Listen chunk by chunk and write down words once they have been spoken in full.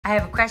I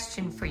have a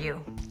question for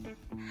you.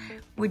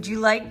 Would you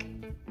like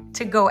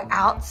to go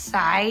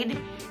outside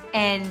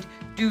and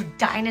do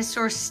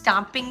dinosaur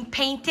stomping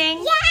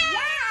painting?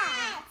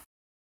 Yes!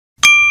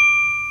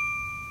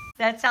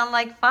 That sounds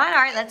like fun. All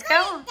right, let's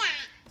go.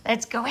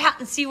 Let's go out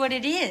and see what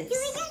it is. Do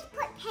we just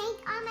put paint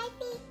on my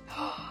feet?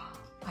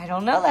 I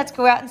don't know. Let's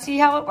go out and see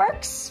how it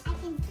works. I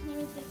can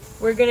paint it.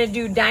 We're gonna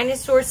do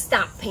dinosaur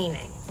stomp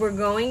painting. We're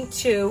going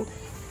to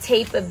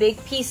tape a big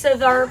piece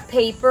of our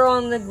paper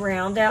on the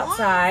ground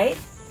outside.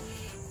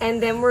 And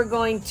then we're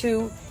going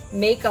to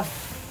make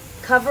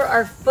cover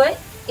our foot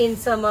in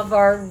some of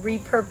our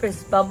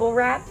repurposed bubble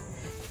wrap.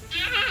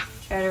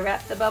 Try to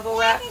wrap the bubble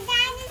wrap.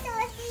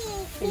 Dinosaur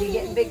feet. Are you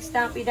getting big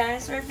stompy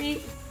dinosaur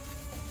feet?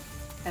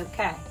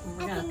 Okay,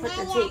 we're gonna put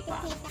the tape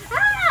on.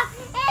 Ah,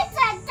 it's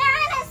a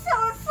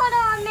dinosaur foot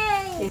on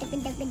me.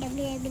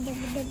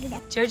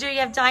 Jojo, you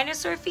have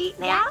dinosaur feet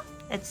now?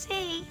 Let's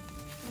see.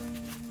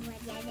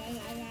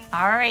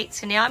 All right,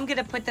 so now I'm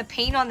gonna put the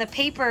paint on the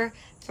paper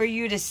for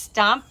you to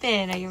stomp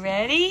in. Are you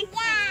ready?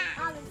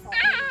 Yeah.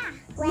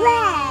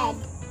 Red.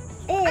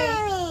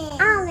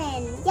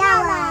 Orange.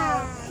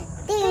 Yellow.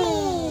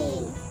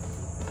 Green.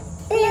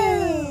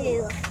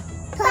 Blue.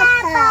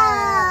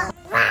 Purple.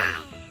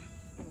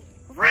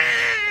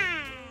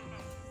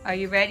 Are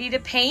you ready to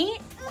paint?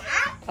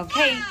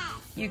 Okay,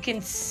 you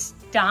can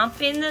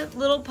stomp in the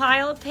little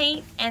pile of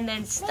paint and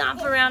then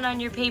stomp around on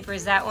your paper.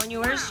 Is that one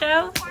yours,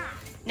 Joe?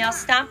 Now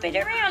stomp it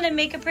around and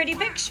make a pretty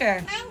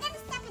picture. I'm going to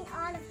step in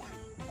all of them.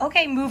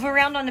 Okay, move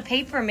around on the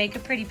paper and make a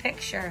pretty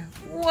picture.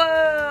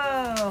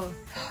 Whoa!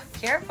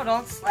 Careful,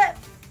 don't slip.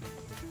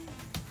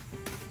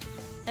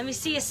 Let me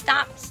see you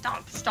stomp,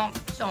 stomp, stomp,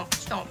 stomp,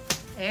 stomp.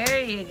 There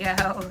you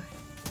go.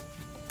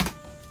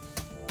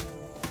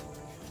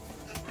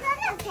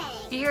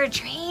 You hear a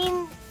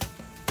train?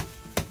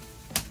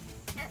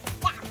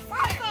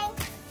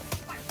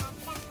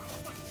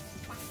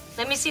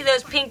 Let me see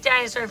those pink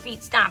dinosaur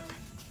feet stomp.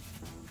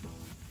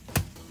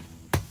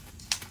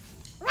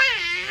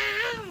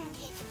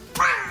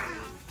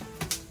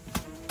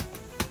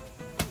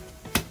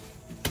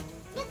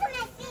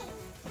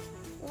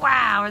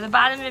 Wow, are the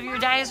bottom of your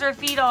dinosaur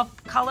feet all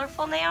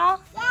colorful now?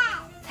 Yes.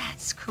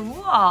 That's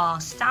cool.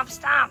 Stomp,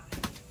 stomp.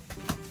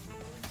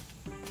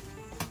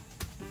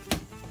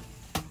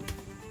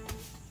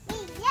 We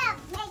love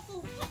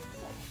making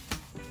pictures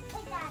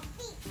with our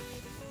feet.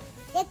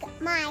 Look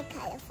at my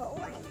colorful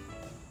one.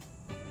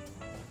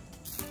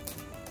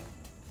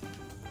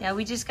 Now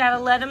we just gotta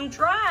let them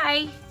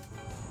dry.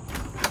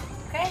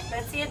 Okay,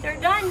 let's see if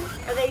they're done.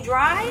 Are they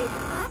dry?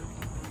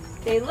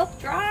 They look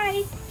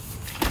dry.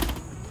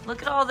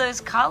 Look at all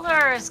those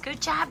colors.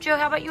 Good job, Joe.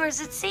 How about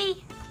yours? Let's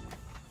see.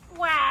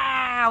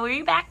 Wow, are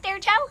you back there,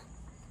 Joe?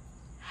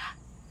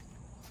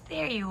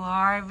 There you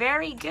are.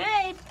 Very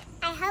good.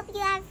 I hope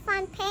you have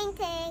fun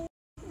painting.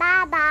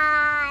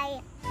 Bye-bye.